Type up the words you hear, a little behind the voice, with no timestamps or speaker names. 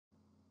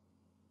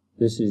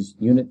This is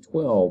Unit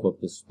 12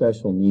 of the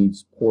Special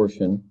Needs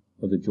portion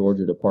of the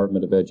Georgia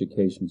Department of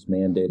Education's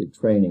mandated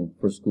training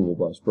for school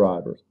bus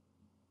drivers.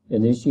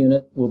 In this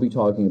unit, we'll be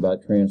talking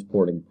about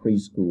transporting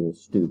preschool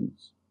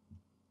students.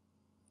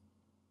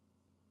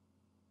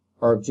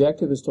 Our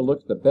objective is to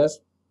look at the best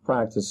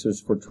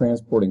practices for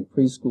transporting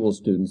preschool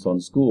students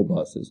on school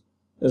buses,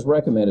 as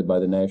recommended by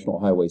the National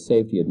Highway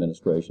Safety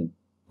Administration,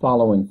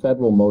 following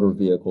federal motor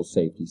vehicle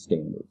safety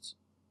standards.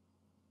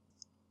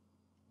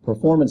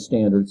 Performance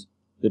standards.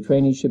 The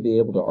trainee should be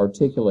able to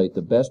articulate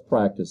the best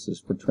practices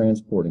for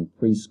transporting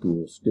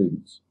preschool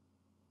students.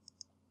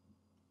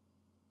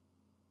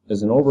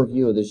 As an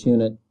overview of this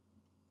unit,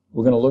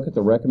 we're going to look at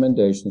the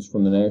recommendations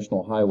from the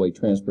National Highway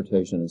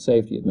Transportation and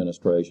Safety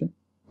Administration.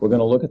 We're going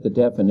to look at the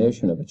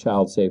definition of a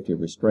child safety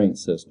restraint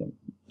system,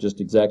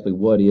 just exactly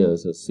what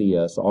is a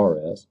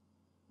CSRS.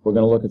 We're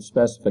going to look at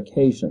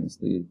specifications,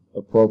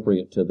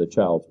 appropriate to the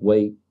child's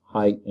weight,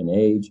 height, and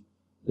age,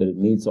 that it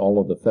meets all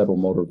of the federal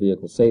motor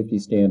vehicle safety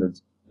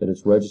standards, that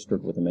it's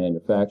registered with the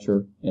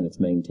manufacturer, and it's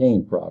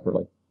maintained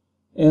properly,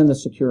 and the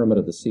securement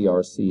of the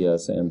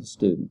CRCS and the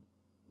student.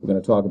 We're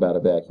going to talk about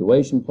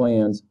evacuation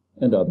plans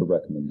and other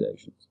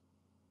recommendations.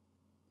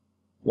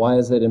 Why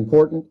is that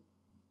important?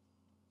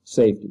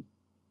 Safety.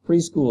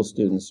 Preschool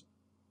students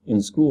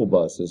in school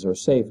buses are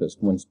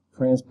safest when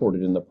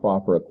transported in the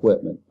proper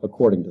equipment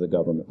according to the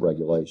government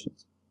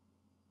regulations.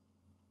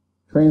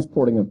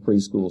 Transporting of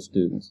preschool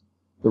students.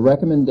 The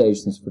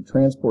recommendations for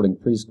transporting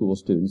preschool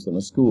students on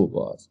a school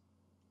bus.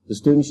 The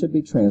students should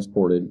be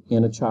transported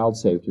in a child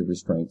safety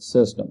restraint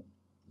system.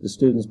 The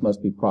students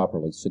must be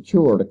properly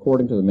secured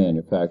according to the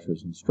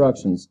manufacturer's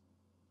instructions,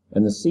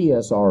 and the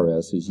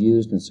CSRS is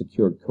used and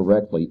secured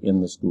correctly in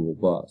the school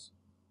bus.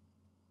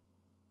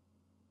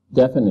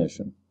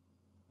 Definition.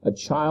 A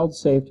child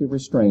safety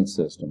restraint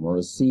system, or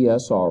a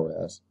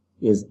CSRS,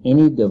 is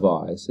any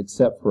device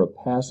except for a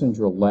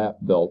passenger lap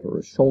belt or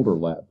a shoulder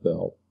lap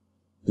belt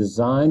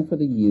designed for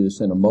the use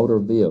in a motor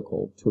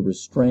vehicle to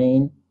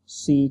restrain,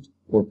 seat,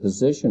 or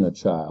position a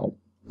child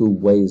who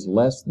weighs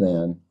less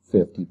than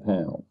 50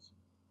 pounds.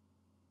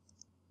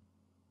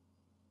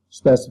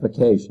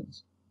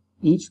 Specifications.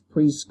 Each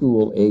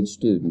preschool age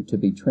student to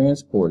be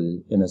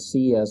transported in a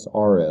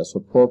CSRS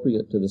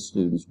appropriate to the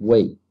student's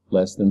weight,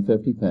 less than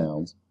 50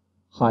 pounds,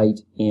 height,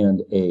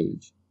 and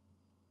age.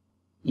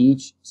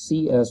 Each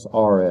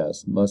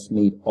CSRS must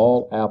meet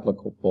all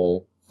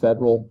applicable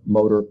federal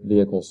motor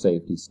vehicle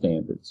safety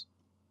standards.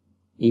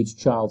 Each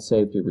child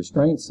safety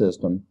restraint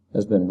system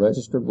has been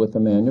registered with the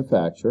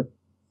manufacturer.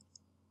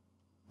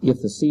 If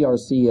the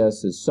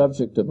CRCS is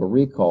subject of a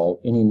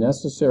recall, any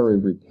necessary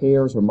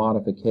repairs or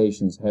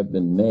modifications have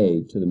been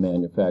made to the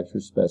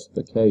manufacturer's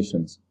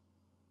specifications,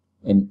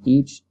 and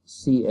each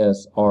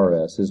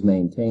CSRS is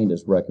maintained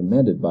as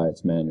recommended by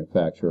its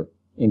manufacturer,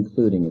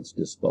 including its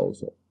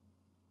disposal.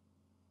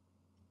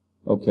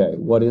 Okay,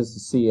 what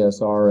is the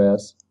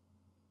CSRS?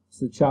 It's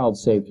the child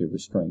safety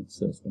restraint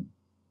system.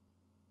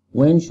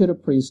 When should a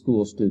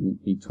preschool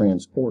student be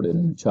transported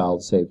in a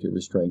child safety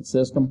restraint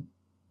system?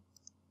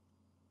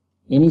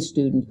 Any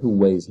student who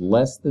weighs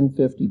less than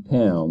 50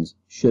 pounds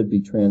should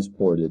be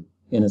transported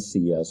in a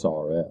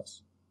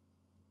CSRS.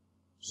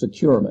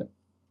 Securement.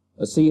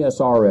 A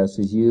CSRS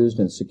is used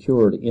and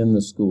secured in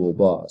the school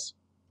bus.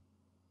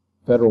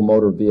 Federal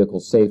Motor Vehicle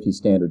Safety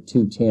Standard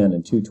 210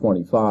 and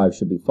 225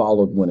 should be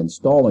followed when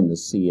installing the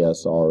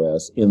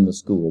CSRS in the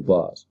school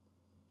bus.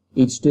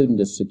 Each student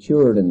is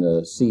secured in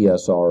the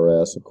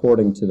CSRS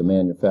according to the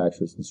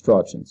manufacturer's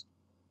instructions.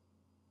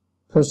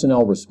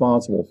 Personnel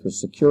responsible for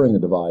securing the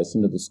device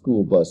into the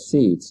school bus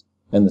seats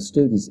and the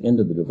students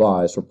into the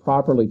device are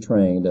properly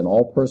trained, and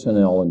all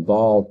personnel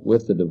involved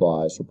with the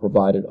device are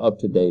provided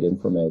up-to-date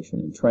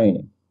information and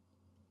training.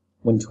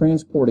 When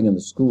transporting in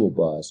the school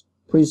bus,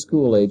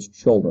 preschool-aged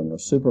children are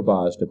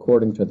supervised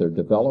according to their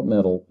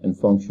developmental and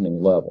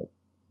functioning level.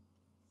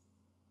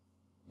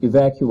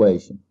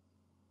 Evacuation.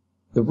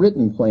 The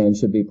written plan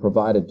should be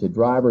provided to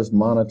drivers,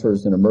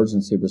 monitors, and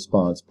emergency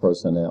response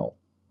personnel.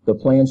 The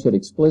plan should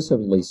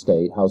explicitly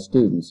state how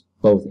students,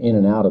 both in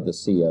and out of the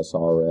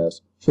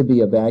CSRS, should be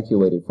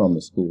evacuated from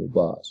the school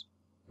bus.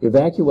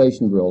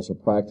 Evacuation drills are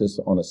practiced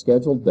on a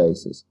scheduled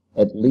basis,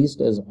 at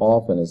least as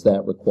often as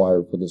that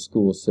required for the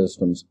school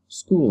system's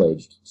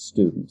school-aged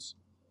students.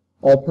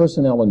 All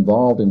personnel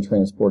involved in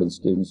transporting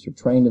students are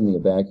trained in the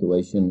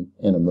evacuation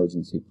and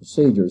emergency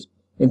procedures,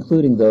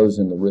 including those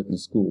in the written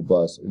school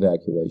bus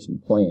evacuation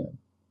plan.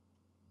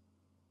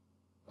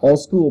 All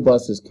school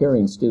buses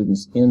carrying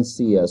students in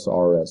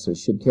CSRSs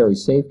should carry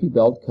safety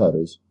belt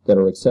cutters that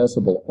are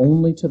accessible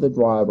only to the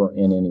driver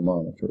and any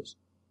monitors,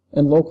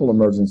 and local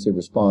emergency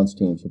response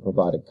teams are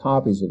provided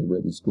copies of the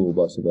written school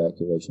bus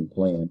evacuation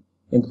plan,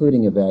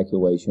 including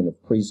evacuation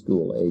of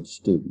preschool-age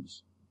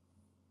students.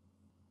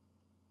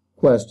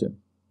 Question.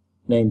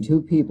 Name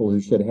two people who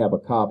should have a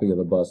copy of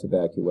the bus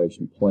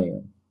evacuation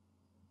plan.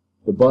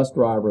 The bus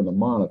driver and the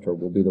monitor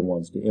will be the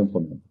ones to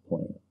implement the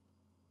plan.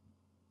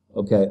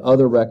 Okay,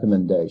 other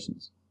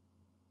recommendations.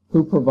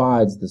 Who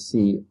provides the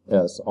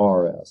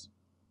CSRS?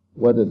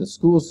 Whether the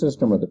school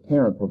system or the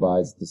parent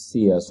provides the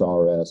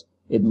CSRS,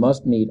 it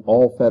must meet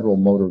all federal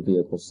motor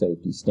vehicle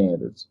safety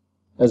standards.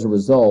 As a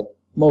result,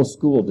 most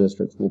school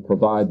districts will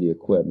provide the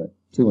equipment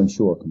to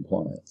ensure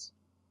compliance.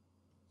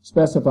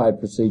 Specified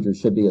procedures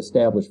should be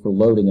established for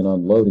loading and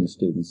unloading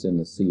students in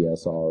the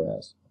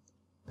CSRS.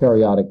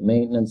 Periodic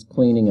maintenance,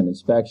 cleaning, and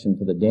inspection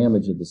for the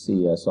damage of the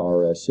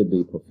CSRS should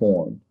be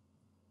performed.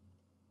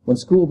 When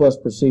school bus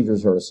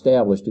procedures are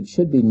established, it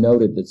should be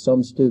noted that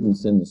some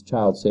students in the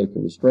child safety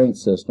restraint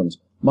systems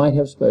might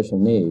have special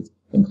needs,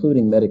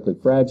 including medically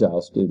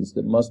fragile students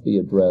that must be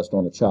addressed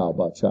on a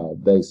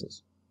child-by-child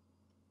basis.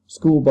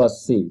 School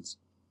bus seats.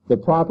 The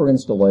proper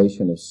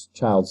installation of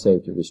child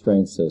safety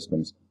restraint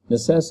systems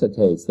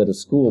necessitates that a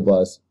school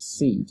bus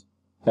seat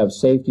have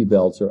safety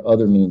belts or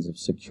other means of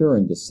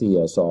securing the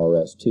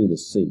CSRS to the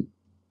seat.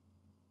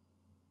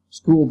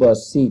 School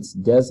bus seats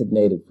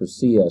designated for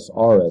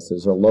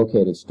CSRSs are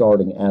located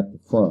starting at the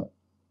front.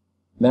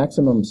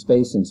 Maximum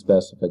spacing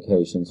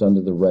specifications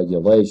under the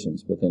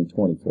regulations within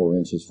 24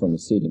 inches from the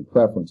seating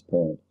preference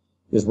point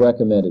is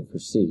recommended for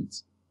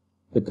seats.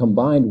 The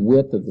combined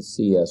width of the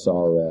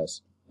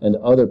CSRS and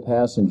other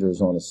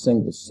passengers on a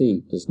single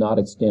seat does not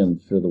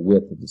extend to the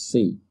width of the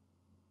seat.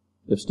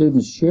 If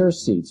students share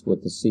seats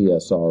with the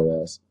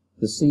CSRSs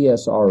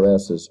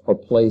are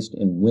placed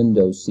in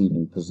window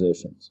seating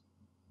positions.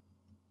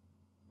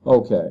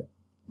 Okay,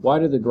 why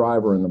do the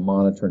driver and the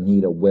monitor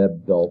need a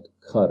web belt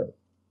cutter?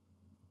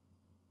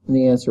 And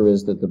the answer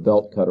is that the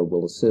belt cutter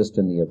will assist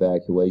in the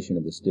evacuation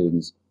of the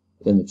students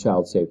in the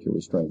child safety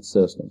restraint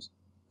systems.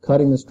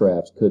 Cutting the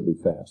straps could be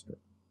faster.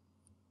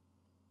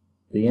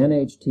 The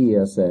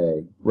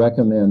NHTSA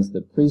recommends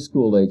that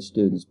preschool-age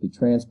students be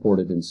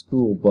transported in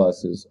school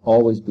buses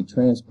always be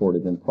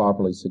transported in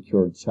properly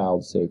secured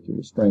child safety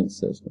restraint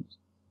systems.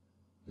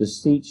 The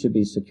seat should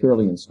be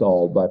securely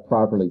installed by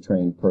properly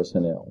trained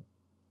personnel.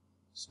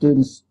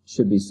 Students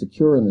should be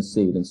secure in the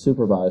seat and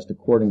supervised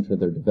according to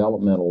their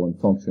developmental and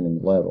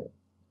functioning level.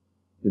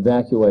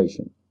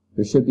 Evacuation.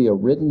 There should be a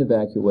written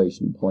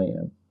evacuation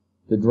plan.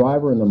 The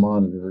driver and the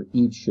monitor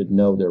each should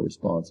know their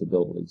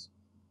responsibilities.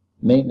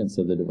 Maintenance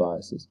of the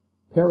devices.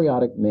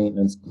 Periodic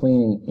maintenance,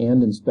 cleaning,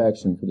 and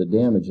inspection for the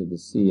damage of the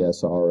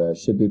CSRS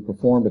should be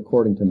performed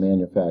according to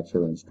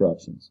manufacturer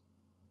instructions.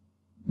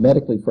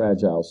 Medically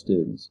fragile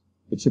students.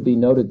 It should be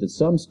noted that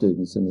some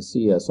students in the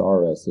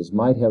CSRSs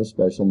might have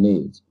special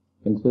needs,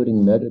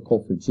 including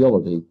medical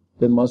fragility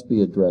that must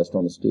be addressed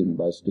on a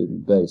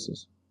student-by-student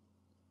basis.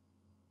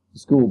 The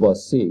school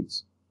bus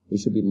seats. They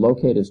should be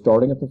located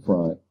starting at the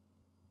front.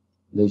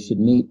 They should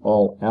meet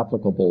all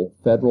applicable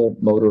federal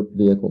motor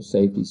vehicle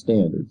safety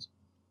standards.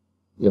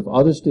 If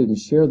other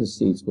students share the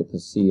seats with the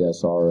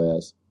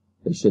CSRS,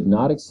 they should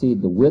not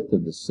exceed the width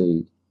of the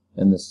seat,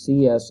 and the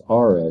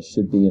CSRS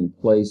should be in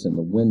place in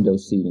the window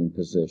seating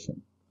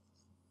position.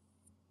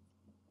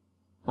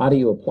 How do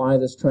you apply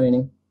this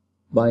training?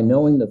 By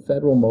knowing the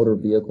federal motor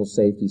vehicle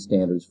safety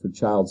standards for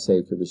child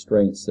safety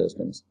restraint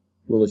systems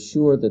will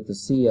assure that the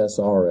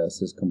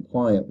CSRS is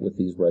compliant with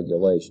these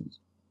regulations.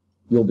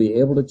 You'll be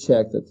able to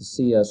check that the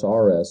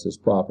CSRS is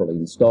properly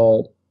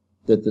installed,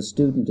 that the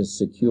student is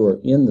secure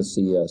in the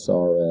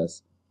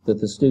CSRS, that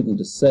the student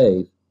is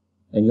safe,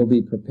 and you'll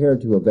be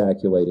prepared to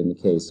evacuate in the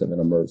case of an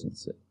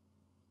emergency.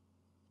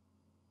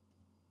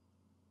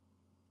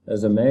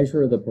 As a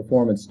measure of the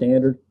performance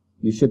standard,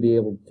 you should be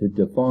able to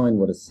define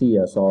what a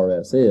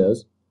CSRS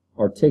is,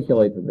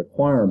 articulate the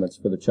requirements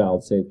for the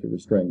child safety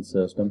restraint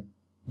system,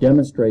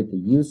 demonstrate the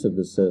use of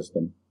the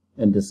system,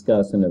 and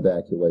discuss an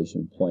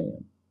evacuation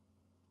plan.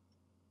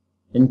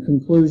 In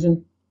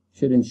conclusion,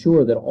 should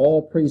ensure that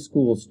all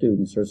preschool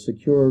students are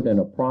secured in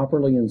a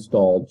properly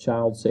installed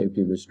child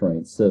safety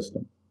restraint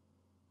system.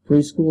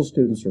 Preschool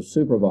students are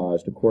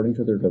supervised according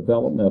to their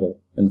developmental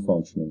and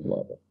functioning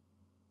level.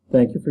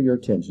 Thank you for your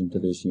attention to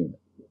this unit.